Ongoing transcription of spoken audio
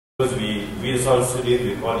Because we South Sudan,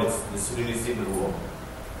 we call it the Sudanese Civil War.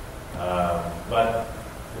 But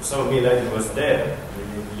some of me that it was there,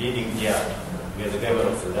 leading here, with the government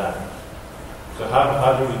of Sudan. So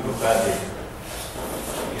how do we compare this?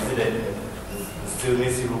 Is it the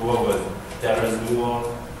Sudanese Civil War was terrorism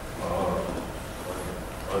war or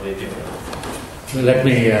they different? Well, let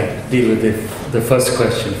me deal with the first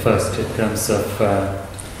question first in terms of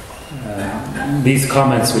these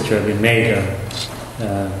comments which have been made,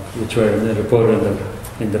 which were reported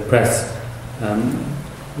in the press.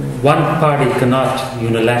 One party cannot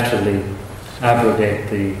unilaterally abrogate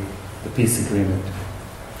the peace agreement.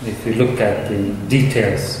 If you look at the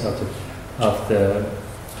details of the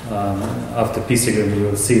peace agreement, you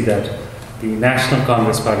will see that the National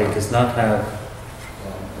Congress Party does not have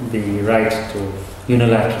the right to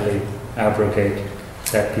unilaterally abrogate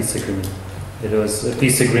that peace agreement. It was a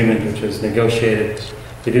peace agreement which was negotiated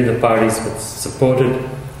between the parties, but supported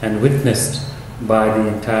and witnessed by the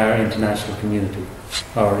entire international community,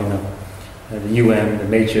 or the UN, the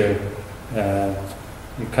major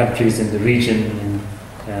countries in the region,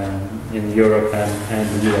 in Europe and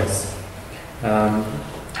the US.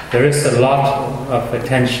 There is a lot of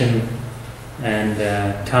attention and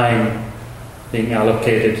time being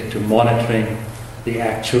allocated to monitoring the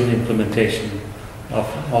actual implementation of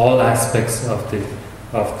all aspects of the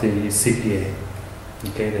CPA.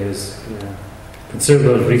 Okay, there's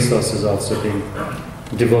considerable resources also being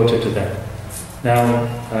devoted to that. Now,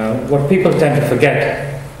 what people tend to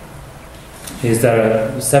forget is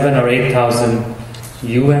there are 7,000 or 8,000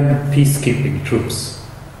 UN peacekeeping troops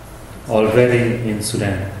already in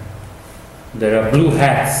Sudan. There are blue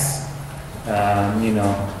hats, but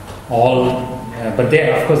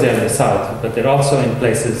they, of course, they're in the south, but they're also in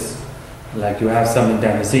places like you have some in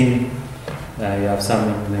Damascene, you have some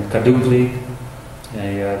in Kadugli,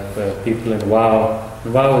 you have people in Wau.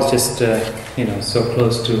 Wau is just, so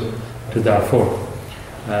close to Darfur.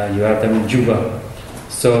 You have them in Juba.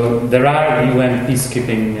 So there are UN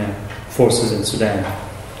peacekeeping forces in Sudan.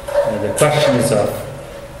 The question is of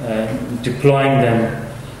deploying them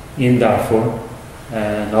in Darfur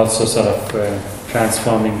and also sort of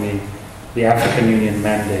transforming the African Union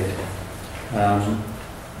mandate.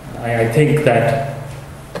 I think that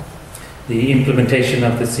the implementation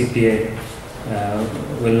of the CPA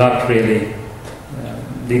will not really,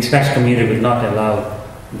 the international community will not allow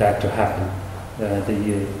that to happen.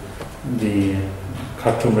 The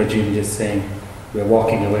Khartoum regime is saying we're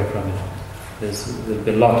walking away from it. There'll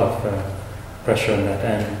be a lot of pressure on that,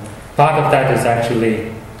 and part of that is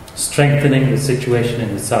actually strengthening the situation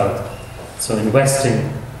in the south. So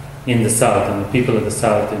investing in the south and the people of the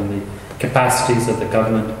south, in the capacities of the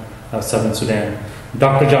government of Southern Sudan.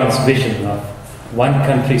 Dr. John's vision of one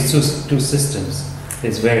country, two systems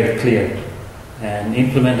is very clear, and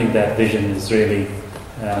implementing that vision is really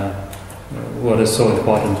what is so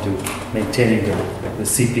important to maintaining the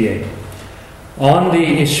CPA. On the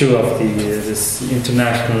issue of this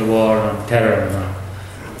international war on terror,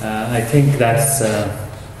 I think that's a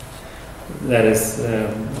valid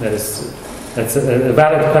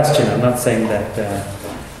question. I'm not saying that,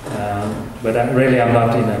 but I'm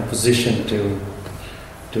not in a position to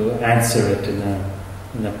answer it in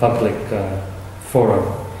a public forum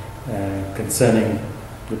concerning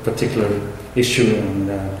the particular issue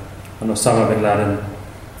on Osama bin Laden.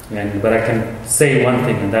 But I can say one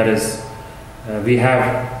thing, and that is we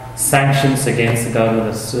have sanctions against the government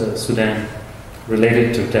of Sudan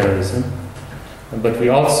related to terrorism, but we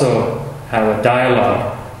also have a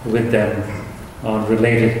dialogue with them on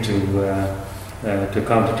related to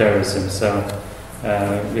counterterrorism. So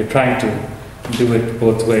we're trying to do it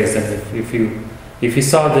both ways. And if you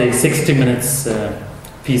saw the 60 Minutes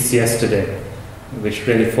piece yesterday, which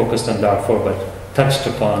really focused on Darfur but touched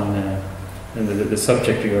upon the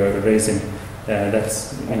subject you were raising,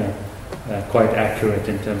 that's quite accurate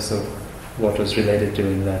in terms of what was related to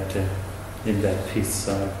in that piece.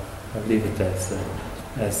 So I'll leave it as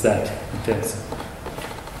that in terms of.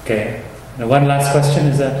 Okay. Now one last question,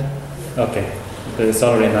 is that? Okay. Because it's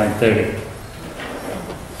already 9:30.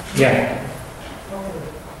 Yeah.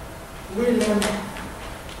 We learned the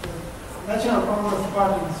National Congress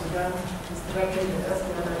Party in Sudan is threatening the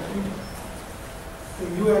SPLM. The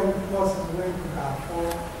UN forces went to Darfur,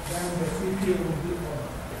 then the CPA will be over.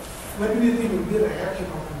 What do you think will be the reaction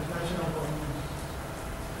of the international community?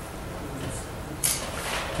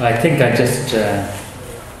 I think I just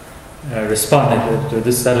responded to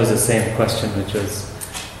this. That was the same question which was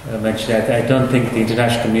mentioned. I don't think the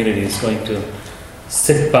international community is going to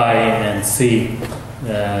sit by and see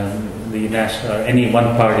the national or any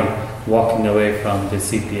one party walking away from the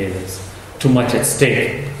CPA. There's too much at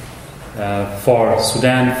stake for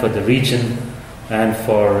Sudan, for the region, and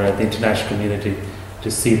for the international community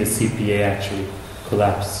to see the CPA actually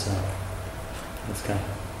collapse. That's kind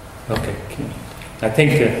of, okay. I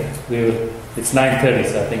think we will, it's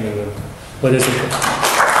 9:30, so I think we will. What is it?